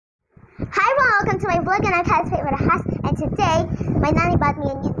Hi, welcome to my vlog, and I'm Kyle's favorite house. And today, my nanny bought me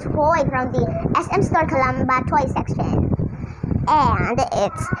a new toy from the SM Store Calamba toy section. And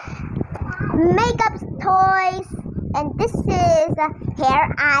it's makeup toys. And this is a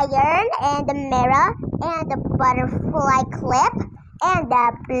hair iron, and the mirror, and the butterfly clip, and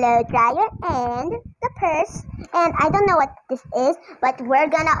the blow dryer, and the purse. And I don't know what this is, but we're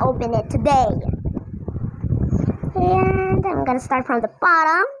gonna open it today. And I'm gonna start from the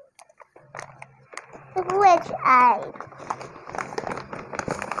bottom, I'm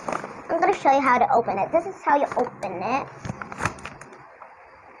gonna show you how to open it. This is how you open it.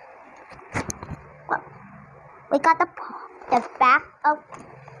 Well, we got the back of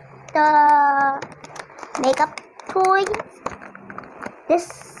the makeup toys.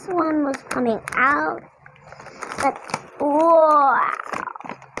 This one was coming out. But wow,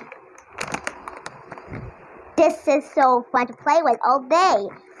 this is so fun to play with all day.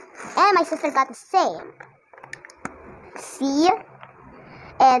 And my sister got the same. See?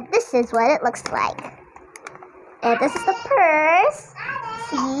 And this is what it looks like. And this is the purse.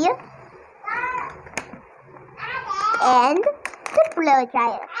 See? And the blow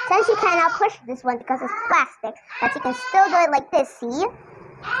dryer. Since you cannot push this one because it's plastic, but you can still do it like this, see?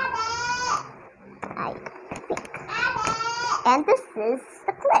 I think. And this is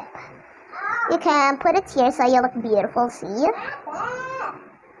the clip. You can put it here so you look beautiful, see?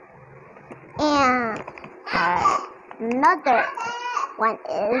 And another one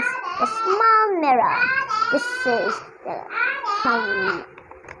is the small mirror. This is the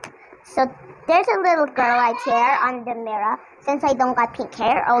so there's a little girl right here on the mirror. Since I don't got pink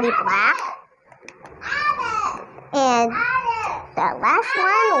hair, only black. And the last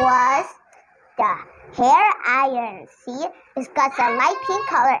one was the hair iron. See, it's got a light pink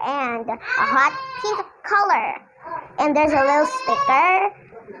color and a hot pink color. And there's a little sticker.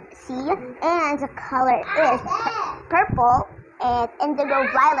 See, and the color is purple and indigo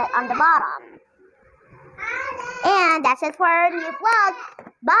violet on the bottom. And that's it for our new vlog.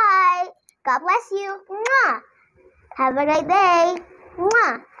 Bye. God bless you. Mwah. Have a great day.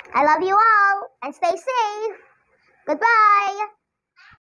 Mwah. I love you all and stay safe. Goodbye.